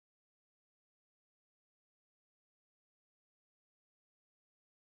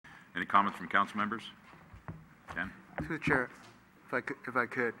Any comments from council members? Ken? Through the chair, if I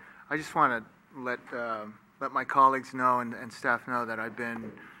could, I just want to let my colleagues know and staff know that I've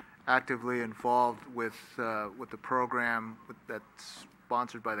been actively involved with the program that's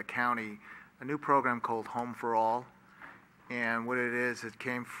sponsored by the county, a new program called Home for All. And what it is, it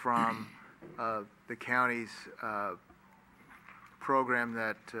came from the county's program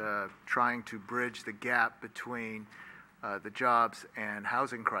that trying to bridge the gap between the jobs and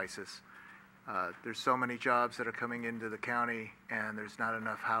housing crisis. There's so many jobs that are coming into the county, and there's not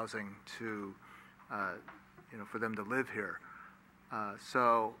enough housing to, for them to live here.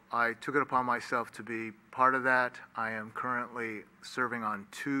 So I took it upon myself to be part of that. I am currently serving on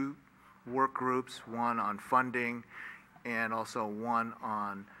 2 work groups, one on funding and also one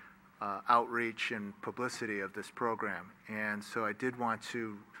on outreach and publicity of this program. And so I did want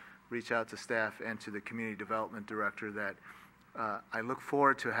to reach out to staff and to the community development director that I look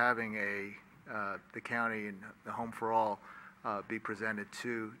forward to having the county and the Home for All be presented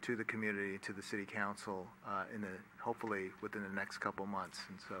to the community, to the city council hopefully within the next couple months.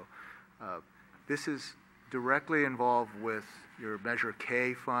 And so this is directly involved with your Measure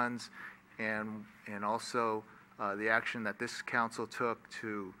K funds and also the action that this council took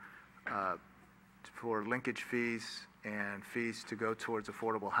for linkage fees and fees to go towards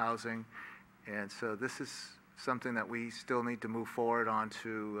affordable housing. And so this is something that we still need to move forward on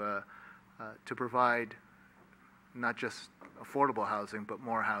to provide not just affordable housing, but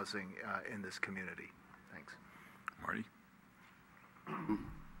more housing in this community. Thanks. Marty?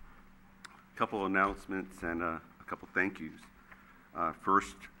 A couple announcements and a couple thank yous.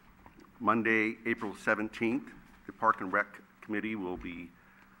 First, Monday, April 17th, the Park and Rec Committee will be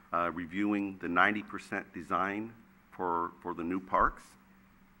reviewing the 90% design for the new parks.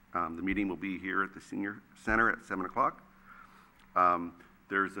 The meeting will be here at the Senior Center at 7 o'clock.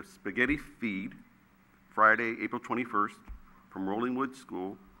 There's a spaghetti feed Friday, April 21st from Rolling Wood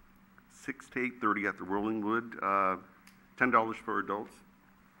School, 6 to 8:30 at the Rolling Wood, $10 for adults.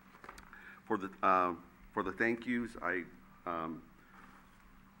 For the thank yous, I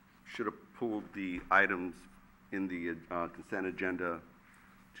should have pulled the items in the consent agenda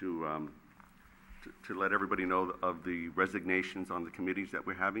to let everybody know of the resignations on the committees that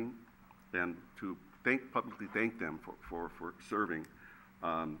we're having, and to publicly thank them for serving.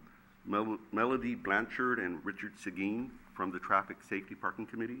 Melody Blanchard and Richard Seguin from the Traffic Safety Parking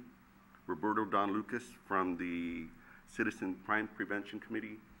Committee, Roberto Don Lucas from the Citizen Crime Prevention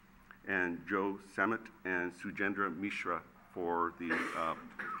Committee, and Joe Samet and Sujendra Mishra for the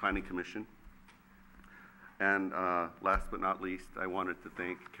Planning Commission. And last but not least, I wanted to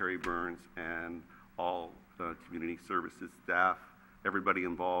thank Carrie Burns and all the community services staff, everybody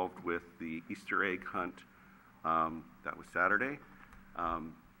involved with the Easter egg hunt that was Saturday.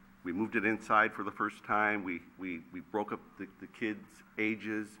 We moved it inside for the first time. We broke up the kids'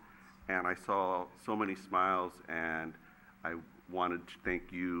 ages, and I saw so many smiles, and I wanted to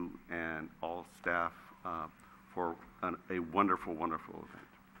thank you and all staff for a wonderful, wonderful event.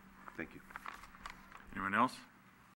 Thank you. Anyone else?